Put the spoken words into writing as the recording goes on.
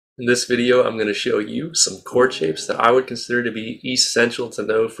In this video, I'm going to show you some chord shapes that I would consider to be essential to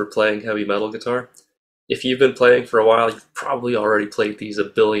know for playing heavy metal guitar. If you've been playing for a while, you've probably already played these a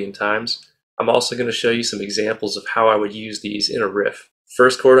billion times. I'm also going to show you some examples of how I would use these in a riff.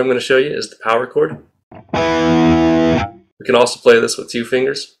 First chord I'm going to show you is the power chord. We can also play this with 2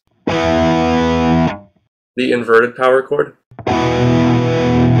 fingers. The inverted power chord.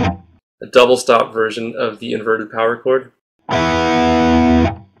 A double stop version of the inverted power chord.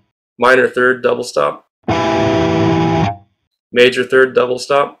 Minor third double stop. Major third double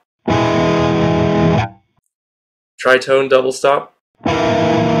stop. Tritone double stop.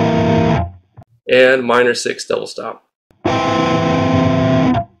 And minor 6 double stop.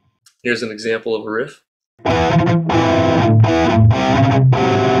 Here's an example of a riff.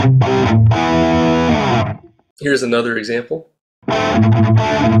 Here's another example.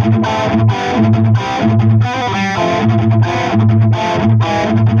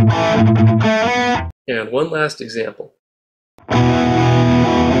 And one last example.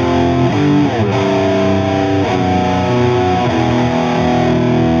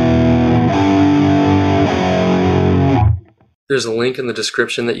 There's a link in the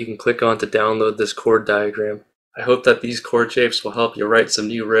description that you can click on to download this chord diagram. I hope that these chord shapes will help you write some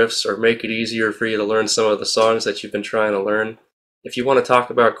new riffs or make it easier for you to learn some of the songs that you've been trying to learn. If you want to talk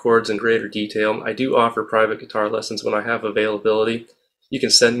about chords in greater detail, I do offer private guitar lessons when I have availability. You can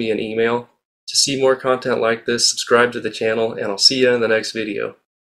send me an email. To see more content like this, subscribe to the channel, and I'll see you in the next video.